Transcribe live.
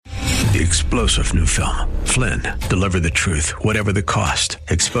the explosive new film, Flynn, Deliver the Truth, Whatever the Cost,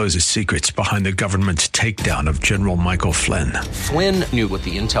 exposes secrets behind the government's takedown of General Michael Flynn. Flynn knew what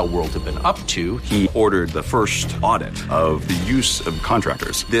the intel world had been up to. He ordered the first audit of the use of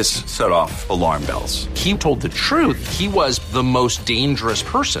contractors. This set off alarm bells. He told the truth. He was the most dangerous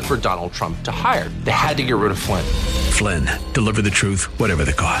person for Donald Trump to hire. They had to get rid of Flynn. Flynn, Deliver the Truth, Whatever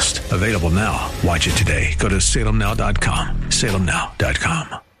the Cost. Available now. Watch it today. Go to salemnow.com.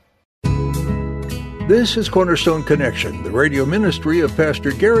 salemnow.com. This is Cornerstone Connection, the radio ministry of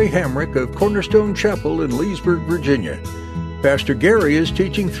Pastor Gary Hamrick of Cornerstone Chapel in Leesburg, Virginia. Pastor Gary is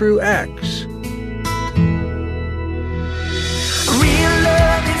teaching through Acts. Real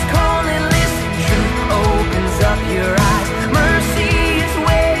love is calling, listen, truth opens up your eyes. Mercy is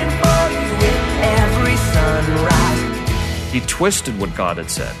waiting for you with every sunrise. He twisted what God had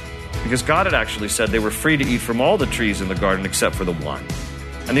said, because God had actually said they were free to eat from all the trees in the garden except for the one.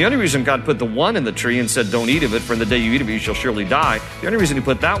 And the only reason God put the one in the tree and said, don't eat of it, for in the day you eat of it, you shall surely die. The only reason he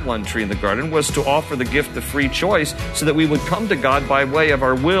put that one tree in the garden was to offer the gift of free choice so that we would come to God by way of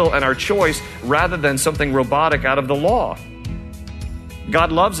our will and our choice rather than something robotic out of the law.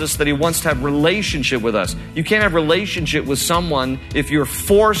 God loves us that he wants to have relationship with us. You can't have relationship with someone if you're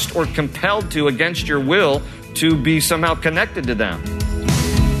forced or compelled to, against your will, to be somehow connected to them.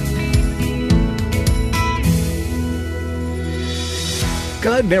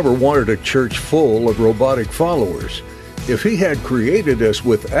 God never wanted a church full of robotic followers. If he had created us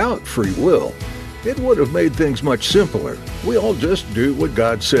without free will, it would have made things much simpler. We all just do what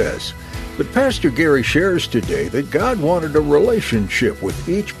God says. But Pastor Gary shares today that God wanted a relationship with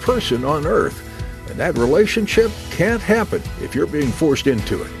each person on earth, and that relationship can't happen if you're being forced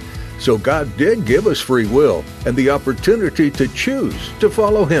into it. So God did give us free will and the opportunity to choose to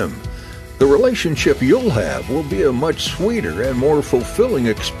follow him. The relationship you'll have will be a much sweeter and more fulfilling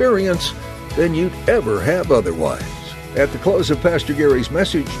experience than you'd ever have otherwise. At the close of Pastor Gary's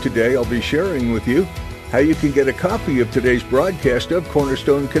message today, I'll be sharing with you how you can get a copy of today's broadcast of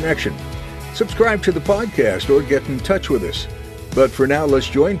Cornerstone Connection. Subscribe to the podcast or get in touch with us. But for now, let's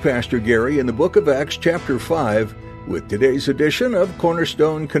join Pastor Gary in the book of Acts chapter 5 with today's edition of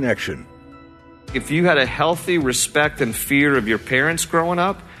Cornerstone Connection. If you had a healthy respect and fear of your parents growing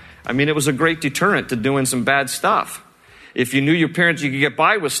up, it was a great deterrent to doing some bad stuff. If you knew your parents, you could get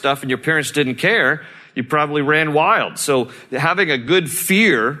by with stuff and your parents didn't care, you probably ran wild. So having a good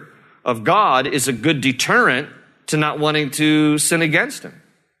fear of God is a good deterrent to not wanting to sin against him.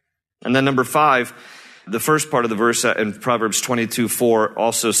 And then number 5, the first part of the verse in Proverbs 22:4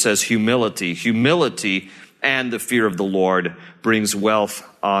 also says humility. Humility and the fear of the Lord brings wealth,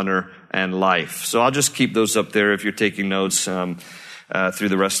 honor, and life. So I'll just keep those up there if you're taking notes through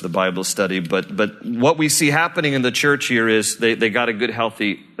the rest of the Bible study. But what we see happening in the church here is they got a good,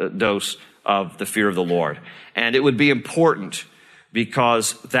 healthy dose of the fear of the Lord. And it would be important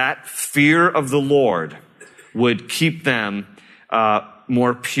because that fear of the Lord would keep them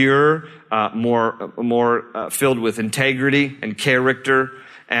more pure, more filled with integrity and character.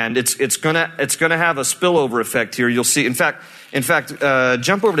 And it's gonna have a spillover effect here. You'll see. In fact,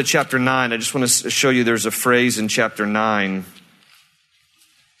 jump over to chapter 9. I just want to show you there's a phrase in chapter 9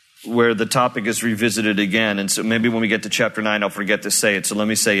 where the topic is revisited again. And so maybe when we get to chapter 9, I'll forget to say it. So let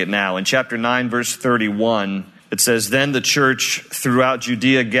me say it now. In chapter 9, verse 31, it says, Then the church throughout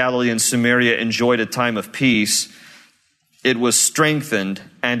Judea, Galilee, and Samaria enjoyed a time of peace. It was strengthened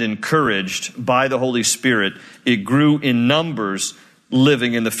and encouraged by the Holy Spirit. It grew in numbers,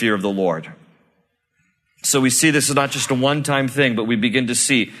 living in the fear of the Lord. So we see this is not just a one-time thing, but we begin to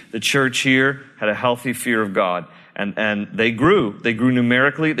see the church here had a healthy fear of God. And they grew. They grew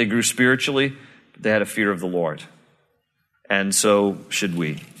numerically. They grew spiritually. They had a fear of the Lord. And so should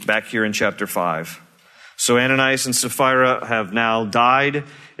we. Back here in chapter 5. So Ananias and Sapphira have now died.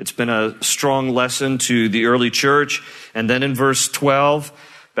 It's been a strong lesson to the early church. And then in verse 12,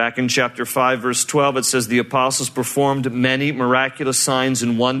 back in chapter 5, verse 12, it says, The apostles performed many miraculous signs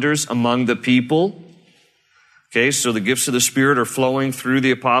and wonders among the people. Okay, so the gifts of the Spirit are flowing through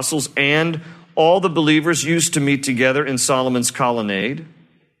the apostles, and all the believers used to meet together in Solomon's colonnade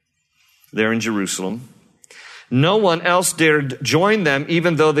there in Jerusalem. No one else dared join them,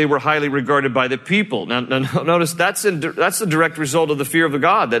 even though they were highly regarded by the people. Now notice that's the direct result of the fear of the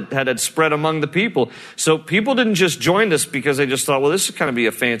God that had spread among the people. So people didn't just join this because they just thought, well, this is kind of be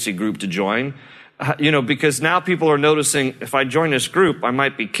a fancy group to join. Because now people are noticing, if I join this group, I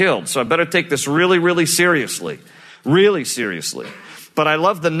might be killed. So I better take this really, really seriously. Really seriously. But I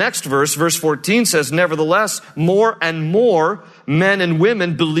love the next verse. Verse 14 says, Nevertheless, more and more men and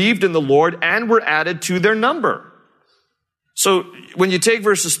women believed in the Lord and were added to their number. So when you take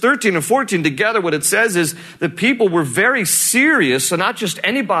verses 13 and 14 together, what it says is that people were very serious. So not just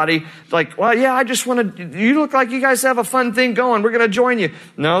anybody like, well, yeah, I just want to, you look like you guys have a fun thing going. We're going to join you.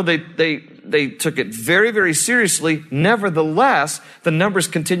 No, they took it very, very seriously. Nevertheless, the numbers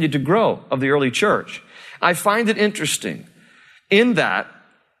continued to grow of the early church. I find it interesting in that,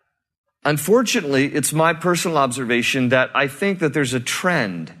 unfortunately, it's my personal observation that I think that there's a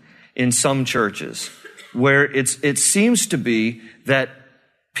trend in some churches where it seems to be that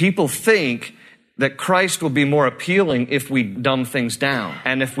people think that Christ will be more appealing if we dumb things down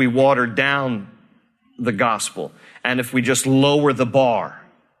and if we water down the gospel and if we just lower the bar.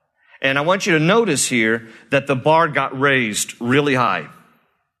 And I want you to notice here that the bar got raised really high.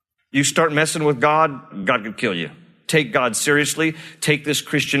 You start messing with God, God could kill you. Take God seriously. Take this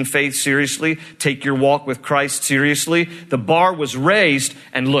Christian faith seriously. Take your walk with Christ seriously. The bar was raised,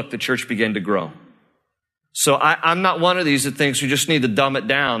 and look, the church began to grow. So I'm not one of these that thinks we just need to dumb it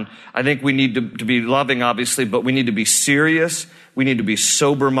down. I think we need to be loving, obviously, but we need to be serious. We need to be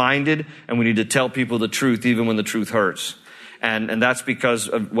sober-minded, and we need to tell people the truth even when the truth hurts. And that's because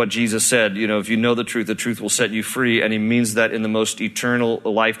of what Jesus said. You know, if you know the truth will set you free. And he means that in the most eternal,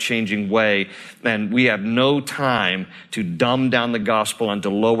 life-changing way. And we have no time to dumb down the gospel and to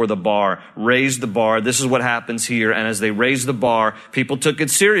lower the bar, raise the bar. This is what happens here. And as they raised the bar, people took it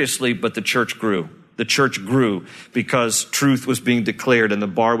seriously, but the church grew. The church grew because truth was being declared and the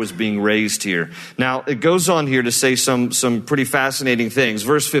bar was being raised here. Now, it goes on here to say some pretty fascinating things.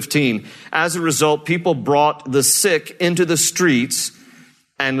 Verse 15, as a result, people brought the sick into the streets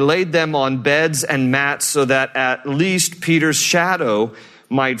and laid them on beds and mats so that at least Peter's shadow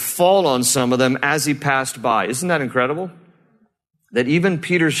might fall on some of them as he passed by. Isn't that incredible? That even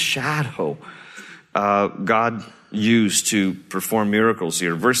Peter's shadow, God used to perform miracles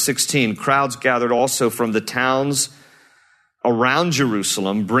here. Verse 16, crowds gathered also from the towns around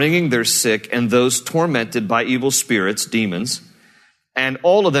Jerusalem, bringing their sick and those tormented by evil spirits, demons, and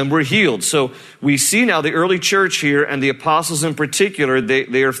all of them were healed. So we see now the early church here, and the apostles in particular,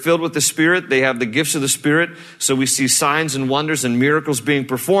 they are filled with the Spirit. They have the gifts of the Spirit. So we see signs and wonders and miracles being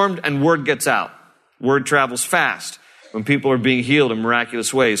performed, and word gets out. Word travels fast when people are being healed in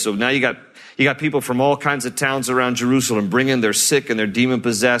miraculous ways. So now you got people from all kinds of towns around Jerusalem bringing their sick and their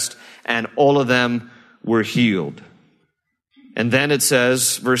demon-possessed, and all of them were healed. And then it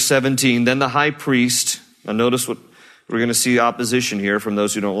says, verse 17, then the high priest, now notice what we're going to see opposition here from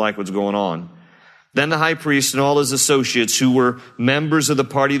those who don't like what's going on. Then the high priest and all his associates who were members of the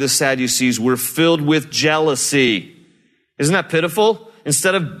party of the Sadducees were filled with jealousy. Isn't that pitiful?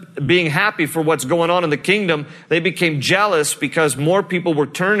 Instead of being happy for what's going on in the kingdom, they became jealous because more people were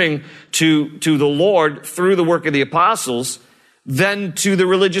turning to the Lord through the work of the apostles than to the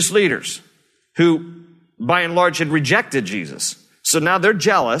religious leaders who, by and large, had rejected Jesus. So now they're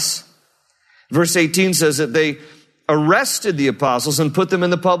jealous. Verse 18 says that they arrested the apostles and put them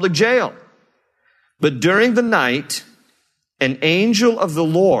in the public jail. But during the night, an angel of the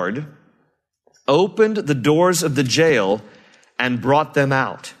Lord opened the doors of the jail and brought them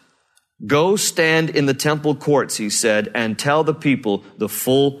out. Go stand in the temple courts, he said, and tell the people the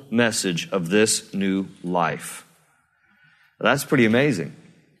full message of this new life. That's pretty amazing.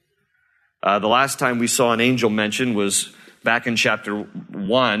 The last time we saw an angel mentioned was back in chapter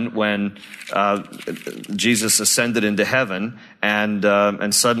 1 when Jesus ascended into heaven,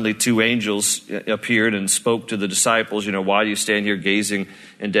 and suddenly two angels appeared and spoke to the disciples. You know, why do you stand here gazing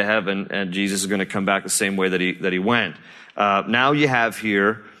into heaven? And Jesus is going to come back the same way that he went. Now you have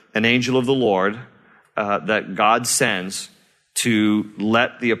here an angel of the Lord that God sends to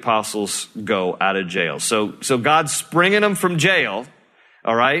let the apostles go out of jail. So God's springing them from jail,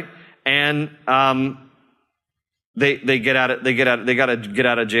 all right, and they got to get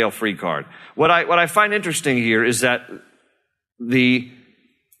out of jail free card. What I find interesting here is that the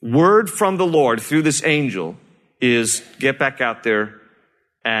word from the Lord through this angel is get back out there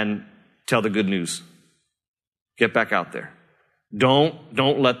and tell the good news. Get back out there. Don't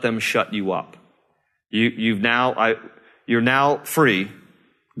let them shut you up. You're now free.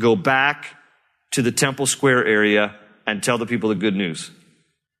 Go back to the Temple Square area and tell the people the good news.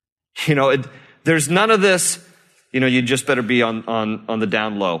 You know, there's none of this. You know, you just better be on the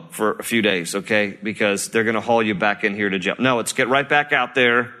down low for a few days, okay? Because they're going to haul you back in here to jail. No, it's get right back out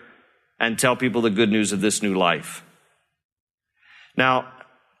there and tell people the good news of this new life. Now,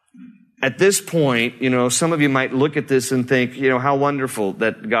 at this point, you know, some of you might look at this and think, you know, how wonderful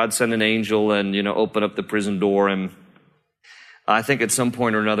that God sent an angel and, you know, open up the prison door. And I think at some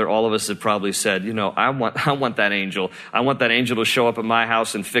point or another, all of us have probably said, I want that angel. I want that angel to show up at my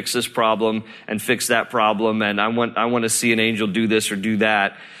house and fix this problem and fix that problem. And I want to see an angel do this or do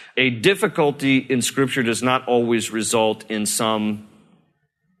that. A difficulty in Scripture does not always result in some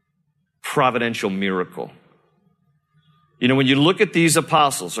providential miracle. When you look at these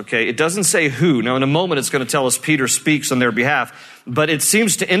apostles, okay, it doesn't say who. Now, in a moment, it's going to tell us Peter speaks on their behalf, but it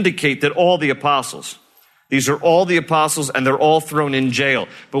seems to indicate that all the apostles, these are all the apostles, and they're all thrown in jail.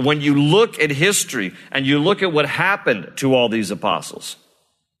 But when you look at history and you look at what happened to all these apostles,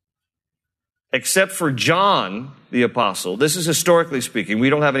 except for John, the apostle, this is historically speaking, we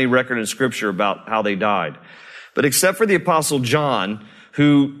don't have any record in Scripture about how they died. But except for the apostle John,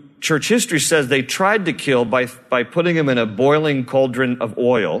 who church history says they tried to kill by putting him in a boiling cauldron of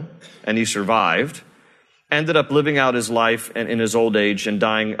oil, and he survived, ended up living out his life in his old age and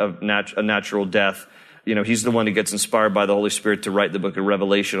dying of a natural death. He's the one who gets inspired by the Holy Spirit to write the book of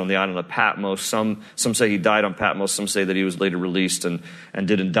Revelation on the island of Patmos. Some say he died on Patmos. Some say that he was later released and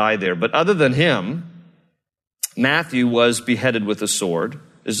didn't die there. But other than him, Matthew was beheaded with a sword.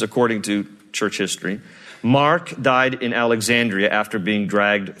 This is according to church history. Mark died in Alexandria after being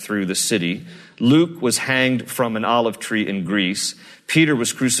dragged through the city. Luke was hanged from an olive tree in Greece. Peter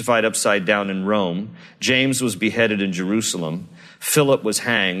was crucified upside down in Rome. James was beheaded in Jerusalem. Philip was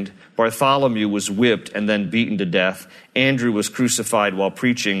hanged. Bartholomew was whipped and then beaten to death. Andrew was crucified while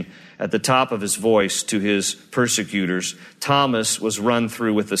preaching at the top of his voice to his persecutors. Thomas was run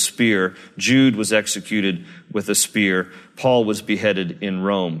through with a spear. Jude was executed with a spear. Paul was beheaded in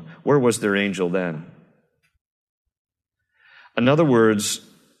Rome. Where was their angel then? In other words,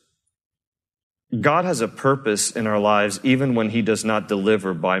 God has a purpose in our lives even when he does not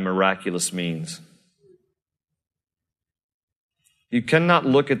deliver by miraculous means. You cannot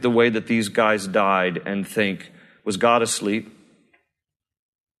look at the way that these guys died and think, was God asleep?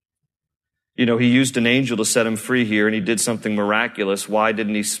 He used an angel to set him free here, and he did something miraculous. Why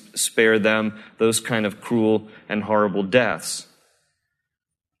didn't he spare them those kind of cruel and horrible deaths?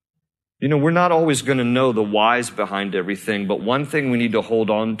 We're not always going to know the whys behind everything, but one thing we need to hold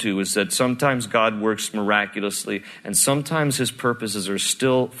on to is that sometimes God works miraculously, and sometimes his purposes are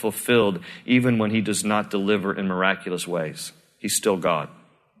still fulfilled even when he does not deliver in miraculous ways. He's still God.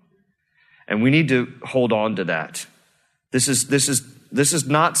 And we need to hold on to that. This is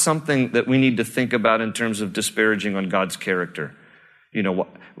not something that we need to think about in terms of disparaging on God's character.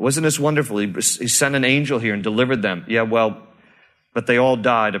 Wasn't this wonderful? He sent an angel here and delivered them. Yeah, well, but they all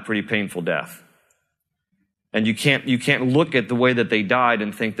died a pretty painful death. And you can't look at the way that they died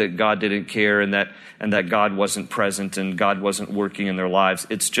and think that God didn't care and that God wasn't present and God wasn't working in their lives.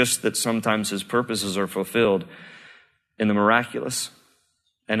 It's just that sometimes his purposes are fulfilled in the miraculous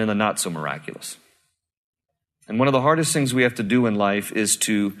and in the not so miraculous. And one of the hardest things we have to do in life is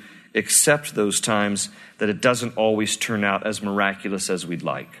to accept those times that it doesn't always turn out as miraculous as we'd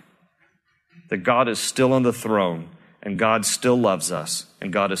like. That God is still on the throne, and God still loves us,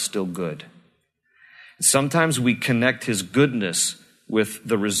 and God is still good. Sometimes we connect his goodness with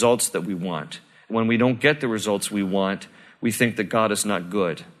the results that we want. When we don't get the results we want, we think that God is not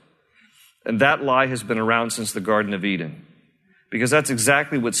good. And that lie has been around since the Garden of Eden, because that's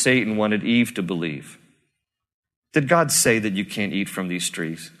exactly what Satan wanted Eve to believe. Did God say that you can't eat from these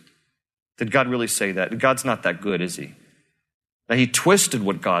trees? Did God really say that? God's not that good, is he? Now, he twisted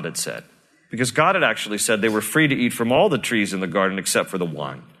what God had said, because God had actually said they were free to eat from all the trees in the garden except for the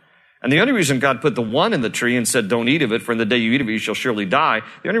one. And the only reason God put the one in the tree and said, don't eat of it, for in the day you eat of it, you shall surely die.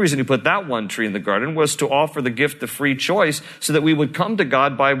 The only reason he put that one tree in the garden was to offer the gift of free choice so that we would come to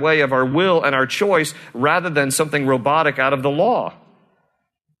God by way of our will and our choice rather than something robotic out of the law.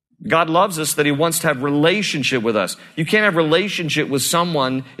 God loves us, that he wants to have relationship with us. You can't have relationship with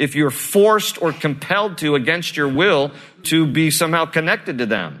someone if you're forced or compelled to, against your will, to be somehow connected to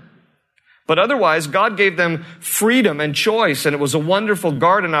them. But otherwise, God gave them freedom and choice, and it was a wonderful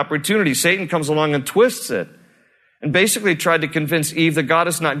garden opportunity. Satan comes along and twists it and basically tried to convince Eve that God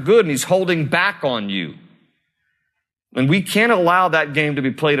is not good and he's holding back on you. And we can't allow that game to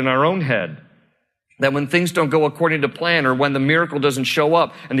be played in our own head. That when things don't go according to plan, or when the miracle doesn't show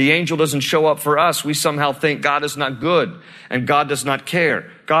up and the angel doesn't show up for us, we somehow think God is not good and God does not care.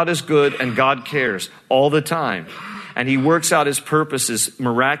 God is good and God cares all the time. And he works out his purposes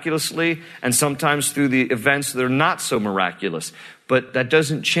miraculously and sometimes through the events that are not so miraculous. But that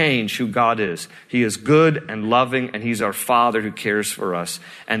doesn't change who God is. He is good and loving, and he's our Father who cares for us.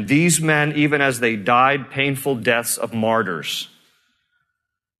 And these men, even as they died painful deaths of martyrs,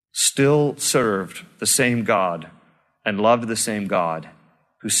 still served the same God and loved the same God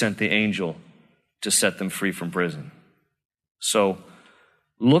who sent the angel to set them free from prison. So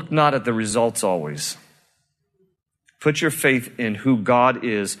look not at the results always. Put your faith in who God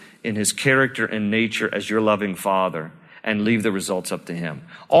is, in his character and nature as your loving Father, and leave the results up to him.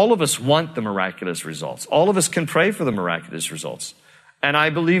 All of us want the miraculous results. All of us can pray for the miraculous results. And I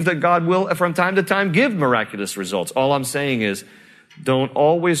believe that God will, from time to time, give miraculous results. All I'm saying is, don't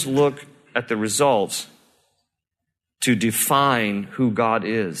always look at the results to define who God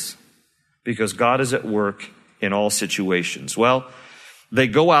is, because God is at work in all situations. Well, they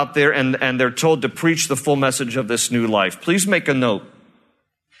go out there and they're told to preach the full message of this new life. Please make a note.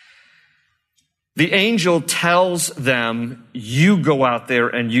 The angel tells them, you go out there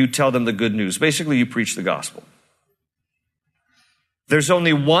and you tell them the good news. Basically, you preach the gospel. There's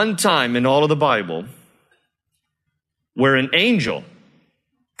only one time in all of the Bible where an angel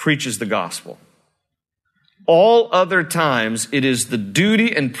preaches the gospel. All other times, it is the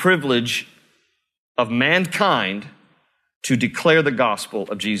duty and privilege of mankind to declare the gospel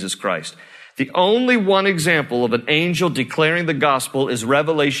of Jesus Christ. The only one example of an angel declaring the gospel is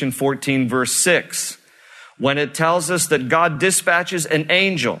Revelation 14, verse 6, when it tells us that God dispatches an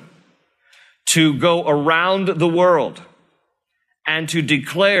angel to go around the world and to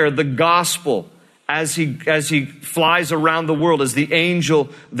declare the gospel as he flies around the world, as the angel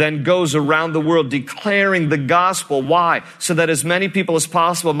then goes around the world declaring the gospel. Why? So that as many people as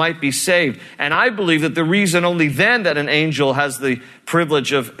possible might be saved. And I believe that the reason only then that an angel has the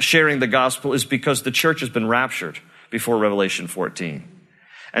privilege of sharing the gospel is because the church has been raptured before Revelation 14.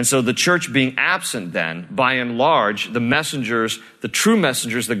 And so the church being absent then, by and large, the messengers, the true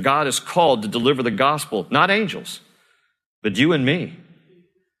messengers that God has called to deliver the gospel, not angels, but you and me.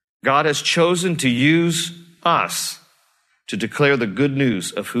 God has chosen to use us to declare the good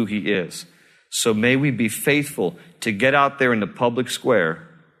news of who he is. So may we be faithful to get out there in the public square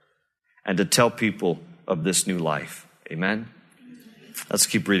and to tell people of this new life. Amen? Let's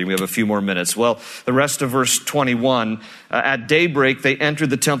keep reading. We have a few more minutes. Well, the rest of verse 21, at daybreak they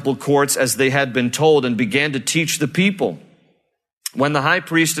entered the temple courts as they had been told and began to teach the people. When the high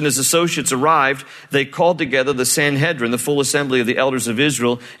priest and his associates arrived, they called together the Sanhedrin, the full assembly of the elders of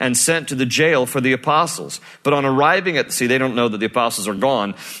Israel, and sent to the jail for the apostles. But on arriving they don't know that the apostles are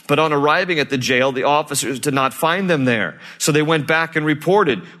gone. But on arriving at the jail, the officers did not find them there. So they went back and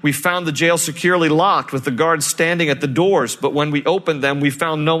reported, we found the jail securely locked with the guards standing at the doors. But when we opened them, we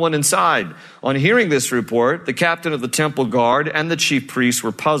found no one inside. On hearing this report, the captain of the temple guard and the chief priests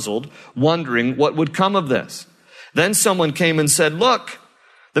were puzzled, wondering what would come of this. Then someone came and said, look,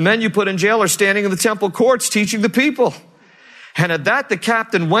 the men you put in jail are standing in the temple courts teaching the people. And at that, the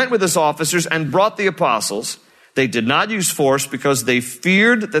captain went with his officers and brought the apostles. They did not use force because they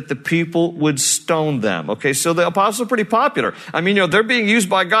feared that the people would stone them. Okay, so the apostles are pretty popular. I mean, they're being used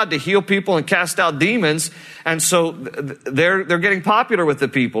by God to heal people and cast out demons. And so they're getting popular with the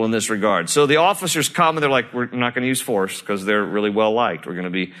people in this regard. So the officers come and they're like, we're not going to use force because they're really well liked. We're going to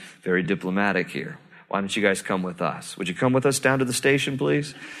be very diplomatic here. Why don't you guys come with us? Would you come with us down to the station,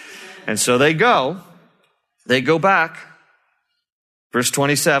 please? And so they go back. Verse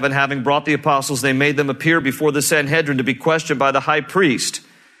 27, having brought the apostles, they made them appear before the Sanhedrin to be questioned by the high priest.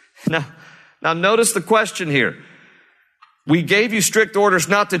 Now notice the question here. We gave you strict orders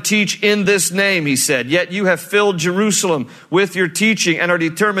not to teach in this name, he said, yet you have filled Jerusalem with your teaching and are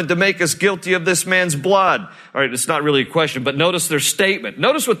determined to make us guilty of this man's blood. All right, it's not really a question, but notice their statement.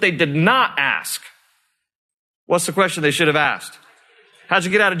 Notice what they did not ask. What's the question they should have asked? How'd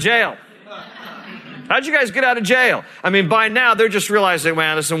you get out of jail? How'd you guys get out of jail? I mean, by now they're just realizing,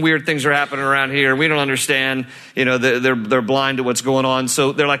 man, there's some weird things are happening around here. We don't understand. They're blind to what's going on.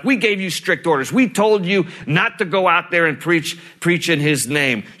 So they're like, we gave you strict orders. We told you not to go out there and preach in his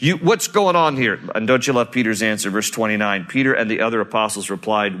name. What's going on here? And don't you love Peter's answer? Verse 29, Peter and the other apostles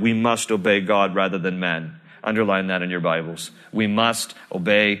replied, we must obey God rather than men. Underline that in your Bibles. We must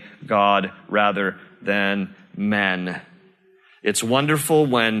obey God rather than men. It's wonderful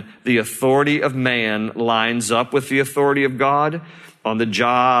when the authority of man lines up with the authority of God on the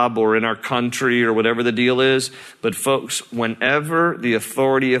job or in our country or whatever the deal is. But folks, whenever the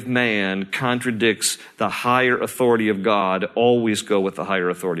authority of man contradicts the higher authority of God, always go with the higher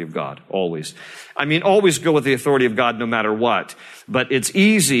authority of God. Always. I mean, always go with the authority of God no matter what. But it's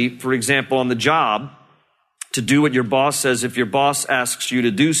easy, for example, on the job, to do what your boss says if your boss asks you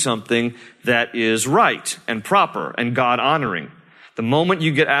to do something that is right and proper and God-honoring. The moment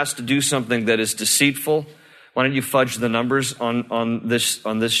you get asked to do something that is deceitful, why don't you fudge the numbers on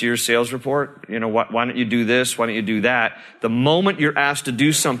this year's sales report? Why don't you do this? Why don't you do that? The moment you're asked to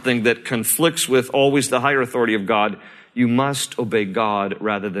do something that conflicts with always the higher authority of God, you must obey God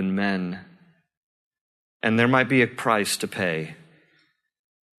rather than men. And there might be a price to pay.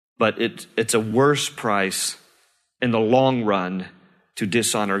 But it's a worse price in the long run to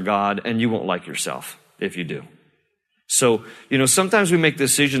dishonor God, and you won't like yourself if you do. So, sometimes we make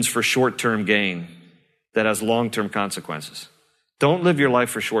decisions for short-term gain that has long-term consequences. Don't live your life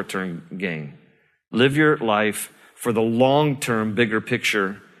for short-term gain. Live your life for the long-term, bigger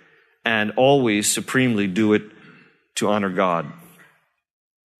picture, and always supremely do it to honor God.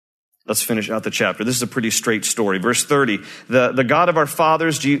 Let's finish out the chapter. This is a pretty straight story. Verse 30, the God of our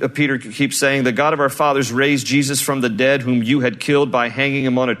fathers, Peter keeps saying, the God of our fathers raised Jesus from the dead, whom you had killed by hanging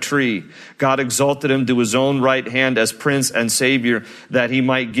him on a tree. God exalted him to his own right hand as Prince and Savior, that he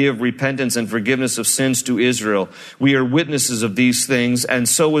might give repentance and forgiveness of sins to Israel. We are witnesses of these things, and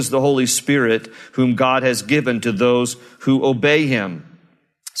so is the Holy Spirit, whom God has given to those who obey him.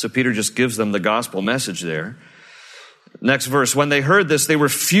 So Peter just gives them the gospel message there. Next verse, when they heard this, they were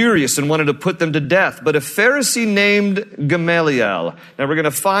furious and wanted to put them to death. But a Pharisee named Gamaliel. Now we're going to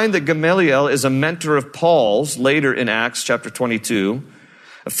find that Gamaliel is a mentor of Paul's later in Acts chapter 22.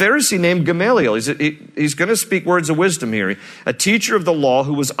 A Pharisee named Gamaliel. He's going to speak words of wisdom here. A teacher of the law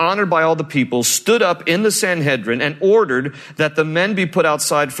who was honored by all the people stood up in the Sanhedrin and ordered that the men be put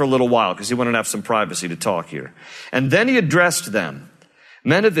outside for a little while because he wanted to have some privacy to talk here. And then he addressed them.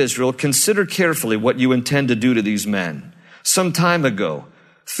 Men of Israel, consider carefully what you intend to do to these men. Some time ago,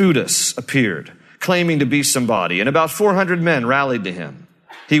 Theudas appeared, claiming to be somebody, and about 400 men rallied to him.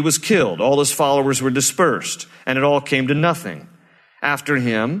 He was killed, all his followers were dispersed, and it all came to nothing. After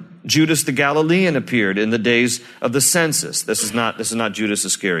him, Judas the Galilean appeared in the days of the census. This is not Judas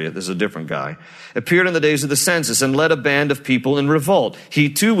Iscariot. This is a different guy. Appeared in the days of the census and led a band of people in revolt. He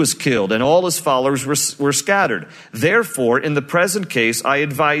too was killed, and all his followers were scattered. Therefore, in the present case, I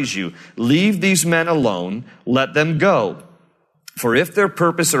advise you, leave these men alone, let them go. For if their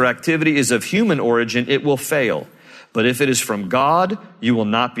purpose or activity is of human origin, it will fail. But if it is from God, you will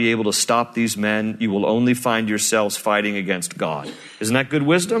not be able to stop these men. You will only find yourselves fighting against God. Isn't that good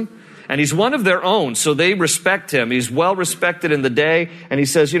wisdom? And he's one of their own, so they respect him. He's well respected in the day. And he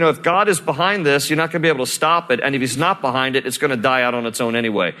says, if God is behind this, you're not going to be able to stop it. And if he's not behind it, it's going to die out on its own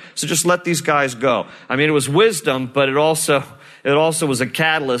anyway. So just let these guys go. I mean, it was wisdom, but it also was a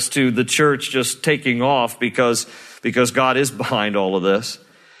catalyst to the church just taking off because God is behind all of this.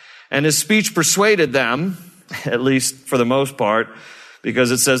 And his speech persuaded them, at least for the most part,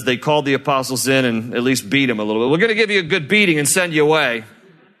 because it says they called the apostles in and at least beat them a little bit. We're going to give you a good beating and send you away.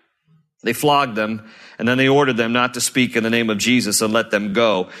 They flogged them, and then they ordered them not to speak in the name of Jesus and let them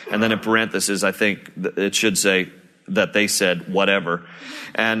go. And then in parentheses, I think it should say that they said whatever.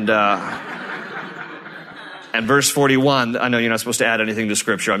 And verse 41, I know you're not supposed to add anything to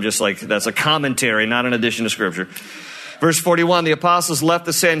Scripture. I'm just like, that's a commentary, not an addition to Scripture. Verse 41, the apostles left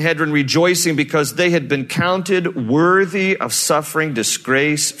the Sanhedrin rejoicing because they had been counted worthy of suffering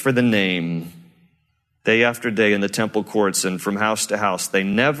disgrace for the name. Day after day in the temple courts and from house to house, they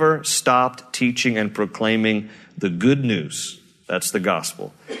never stopped teaching and proclaiming the good news. That's the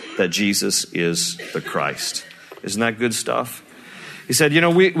gospel, that Jesus is the Christ. Isn't that good stuff? He said,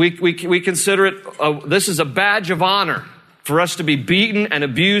 we consider it, this is a badge of honor for us to be beaten and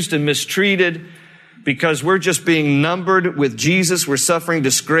abused and mistreated because we're just being numbered with Jesus. We're suffering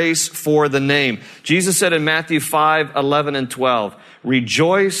disgrace for the name. Jesus said in Matthew 5:11 and 12,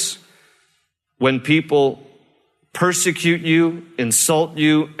 rejoice when people persecute you, insult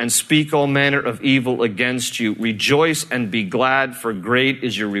you, and speak all manner of evil against you. Rejoice and be glad, for great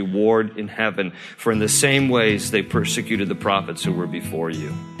is your reward in heaven. For in the same ways they persecuted the prophets who were before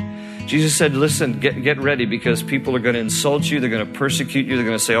you. Jesus said, listen, get ready, because people are going to insult you. They're going to persecute you. They're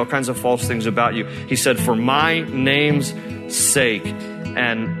going to say all kinds of false things about you. He said, for my name's sake.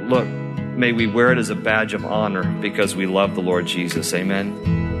 And look, may we wear it as a badge of honor because we love the Lord Jesus.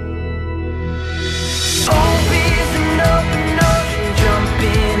 Amen. Open ocean, jump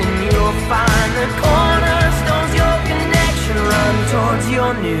in and you'll find the cornerstone's your connection. Run towards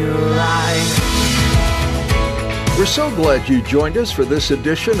your new life. We're so glad you joined us for this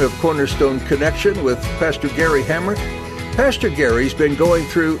edition of Cornerstone Connection with Pastor Gary Hamrick. Pastor Gary's been going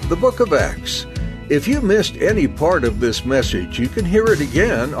through the book of Acts. If you missed any part of this message, you can hear it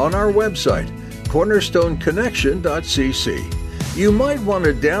again on our website, cornerstoneconnection.cc. You might want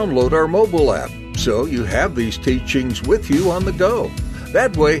to download our mobile app so you have these teachings with you on the go.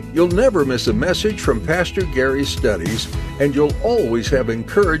 That way, you'll never miss a message from Pastor Gary's studies, and you'll always have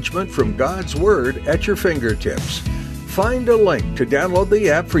encouragement from God's Word at your fingertips. Find a link to download the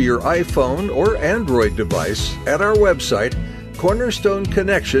app for your iPhone or Android device at our website,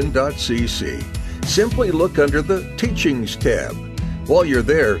 cornerstoneconnection.cc. Simply look under the Teachings tab. While you're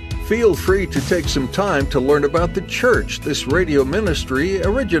there, Feel free to take some time to learn about the church this radio ministry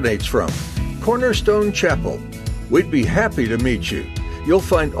originates from, Cornerstone Chapel. We'd be happy to meet you. You'll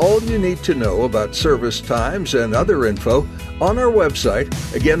find all you need to know about service times and other info on our website.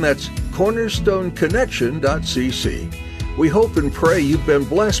 Again, that's cornerstoneconnection.cc. We hope and pray you've been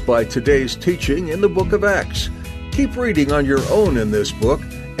blessed by today's teaching in the book of Acts. Keep reading on your own in this book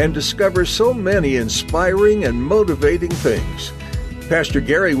and discover so many inspiring and motivating things. Pastor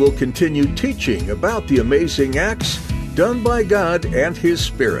Gary will continue teaching about the amazing acts done by God and His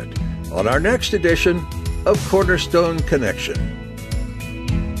Spirit on our next edition of Cornerstone Connection.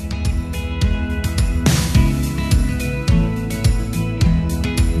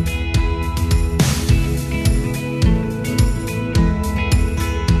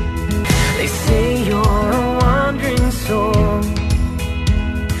 They say you're a wandering soul,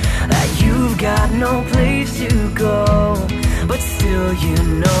 that you've got no place to go, but still you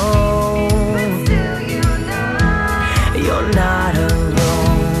know, you're not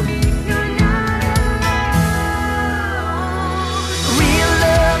alone. Real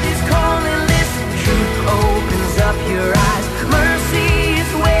love is calling, listen, truth opens up your eyes. Mercy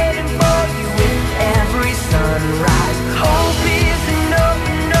is waiting for you with every sunrise. Hope is an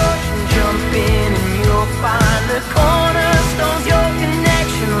open ocean, jump in and you'll find the cornerstones, your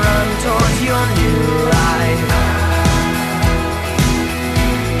connection, run towards your new life.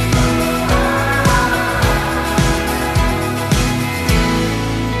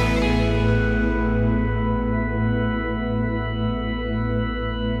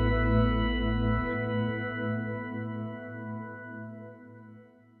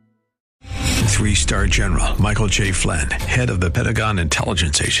 Three-star General Michael J. Flynn, head of the Pentagon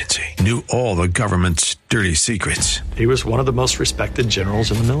Intelligence Agency, knew all the government's dirty secrets. He was one of the most respected generals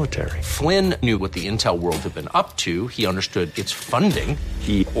in the military. Flynn knew what the intel world had been up to. He understood its funding.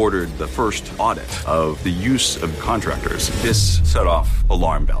 He ordered the first audit of the use of contractors. This set off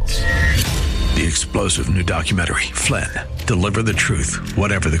alarm bells. The explosive new documentary, Flynn, Deliver the Truth,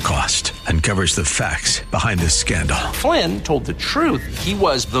 Whatever the Cost, uncovers the facts behind this scandal. Flynn told the truth. He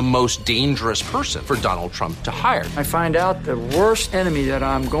was the most dangerous person for Donald Trump to hire. I find out the worst enemy that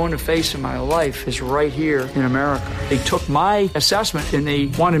I'm going to face in my life is right here in America. They took my assessment and they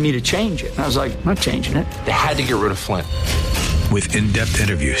wanted me to change it. And I was like, I'm not changing it. They had to get rid of Flynn. With in-depth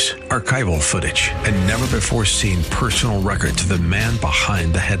interviews, archival footage, and never-before-seen personal records of the man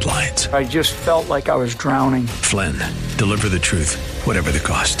behind the headlines. I just felt like I was drowning. Flynn, Deliver the Truth, Whatever the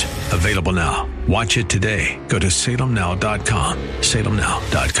Cost. Available now. Watch it today. Go to salemnow.com.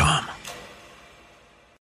 salemnow.com.